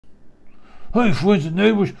Hey, friends and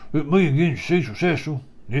neighbors, it's me again, Cecil.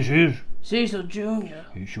 This is Cecil Jr.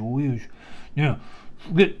 He sure is. Now,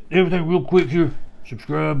 get everything real quick here.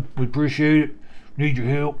 Subscribe, we appreciate it. Need your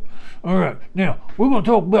help. Alright, now, we're going to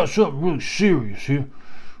talk about something really serious here.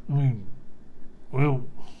 I mean, well,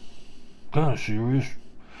 kind of serious.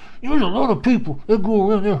 You know, there's a lot of people that go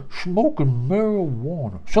around there smoking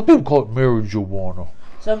marijuana. Some people call it marijuana.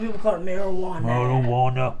 Some people call it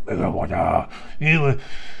marijuana. Marijuana. Anyway,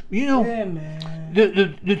 you know, yeah, man.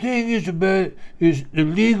 the thing is about it is the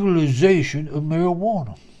legalization of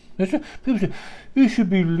marijuana. That's what people say. It should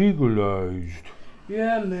be legalized.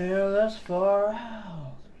 Yeah, man, that's far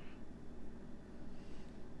out.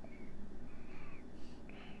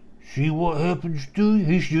 See what happens to you?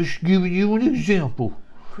 He's just giving you an example.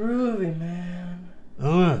 Groovy, man.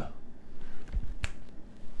 Alright.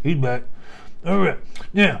 He's back. Alright.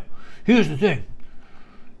 Now, here's the thing.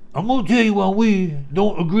 I'm going to tell you why we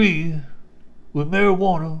don't agree with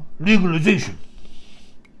marijuana legalization.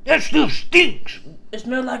 That stuff stinks. It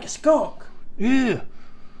smells like a skunk. Yeah.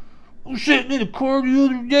 I was sitting in the car the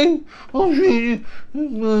other day. I was sitting there,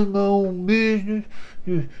 minding my own business,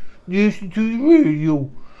 just listening to the radio.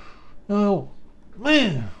 Now,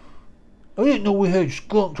 man, I didn't know we had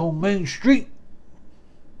skunks on Main Street.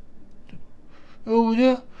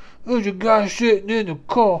 Over there's a guy sitting in the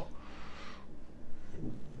car.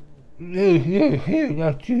 Yeah,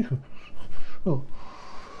 that's you. Oh.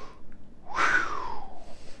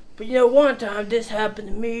 But you know, one time this happened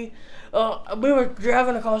to me. We were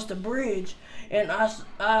driving across the bridge, and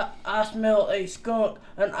I smelled a skunk,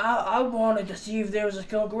 and I wanted to see if there was a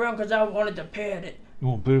skunk around because I wanted to pet it. You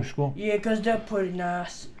want to pet a skunk? Yeah, because they're pretty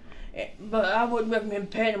nice. But I wouldn't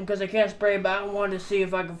recommend petting them because they can't spray, but I wanted to see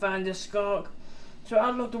if I could find this skunk. So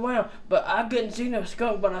I looked around, but I couldn't see no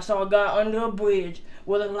skunk, but I saw a guy under a bridge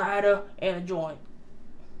with a lighter and a joint.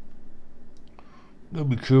 Gotta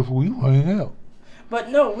be careful where you hang out. But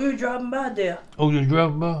no, we were driving by there. Oh, you're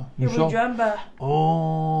driving by? Yeah, we were driving by.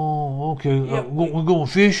 Oh, okay. Yeah, we're going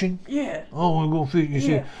fishing? Yeah. Oh, we're going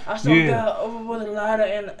fishing. Yeah. I saw a guy over with a lighter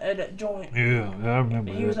and a joint. Yeah, I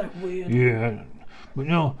remember He was like weird. Yeah. But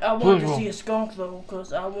no. I wanted to see a skunk though,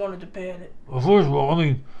 because I wanted to pet it. Well, first of all, I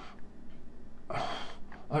mean,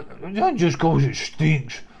 not just because it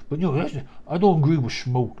stinks, but you know, I don't agree with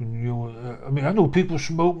smoking. You know, I mean, I know people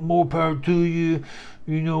smoke, more power to you.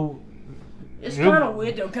 You know. It's kind of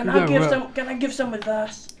weird though. Can I give some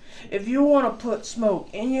advice? If you want to put smoke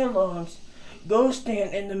in your lungs, go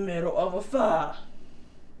stand in the middle of a fire.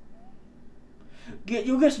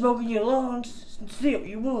 You'll get smoke in your lungs. Still,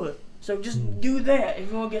 you would. So just do that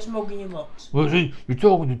if you want to get smoke in your lungs. Well, see, you're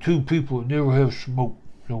talking to two people that never have smoked,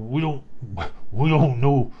 so we don't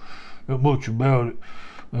know that much about it.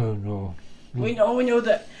 And we know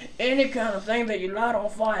that any kind of thing that you light on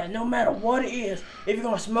fire, no matter what it is, if you're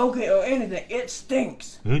gonna smoke it or anything, it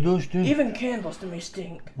stinks. It does stink. Even candles to me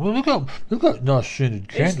stink. Well, they got nice scented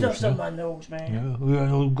candles. It stuffs up my nose, man.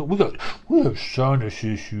 Yeah, we have sinus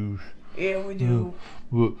issues. Yeah, we do.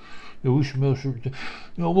 But we smell certain things.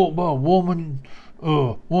 You know, I walked by a woman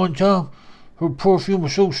one time. Her perfume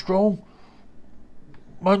was so strong,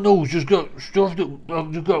 my nose just got stuffed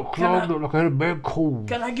up, just got clogged up like I had a bad cold.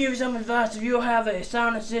 Can I give you some advice? If you have a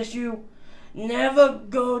sinus issue, never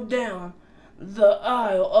go down the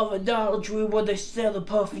aisle of a Dollar Tree where they sell the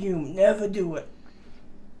perfume. Never do it.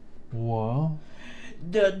 Wow.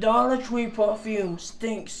 The Dollar Tree perfume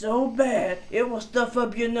stinks so bad, it will stuff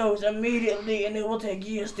up your nose immediately and it will take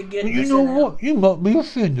years to get You know what? You might be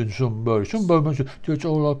offending somebody. Somebody might say, that's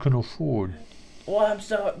all I can afford. Well, I'm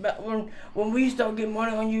sorry, but when we start getting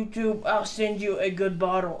money on YouTube, I'll send you a good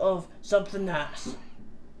bottle of something nice.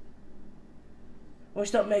 When we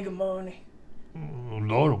start making money. A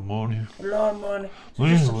lot of money. A lot of money. So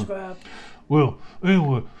just subscribe. Well,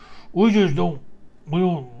 anyway, we don't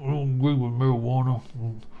agree with marijuana.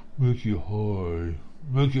 Make you high.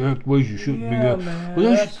 Make you act ways you shouldn't be out.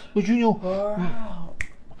 Man, but you know,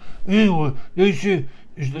 anyway, they say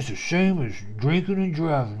it's the same as drinking and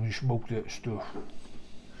driving when you smoke that stuff.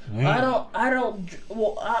 I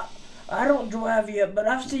don't drive yet, but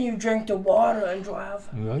I've seen you drink the water and drive.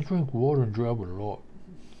 Yeah, I drink water and drive a lot.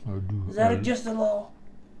 I do. Is that just the law?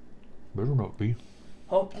 Better not be.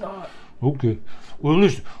 Hope not. Okay. Well,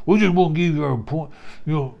 listen, we just want to give you our point.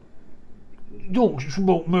 You know, don't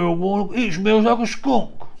smoke marijuana. It smells like a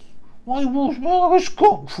skunk. Why you want to smell like a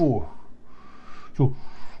skunk for? So,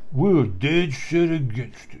 we're dead set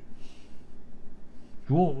against it.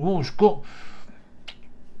 You want a skunk?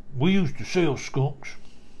 We used to sell skunks.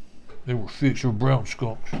 They were brown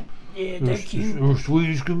skunks. Yeah, they're cute. They're sweet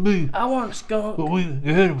as can be. I want a skunk. But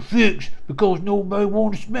they had them fixed because nobody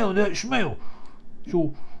wanted to smell that smell.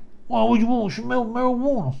 So why would you want to smell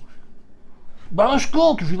marijuana? Buy a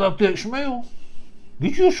skunk if you like that smell.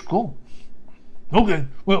 Get you a skunk. Okay,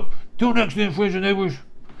 well, till next then, friends and neighbors.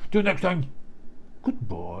 Till next time.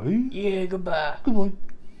 Goodbye. Yeah, goodbye. Goodbye.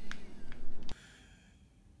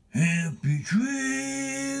 Happy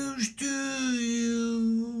trails to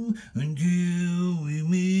you until we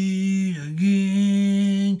meet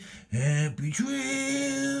again. Happy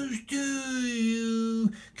trails to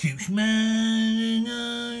you. Keep smiling.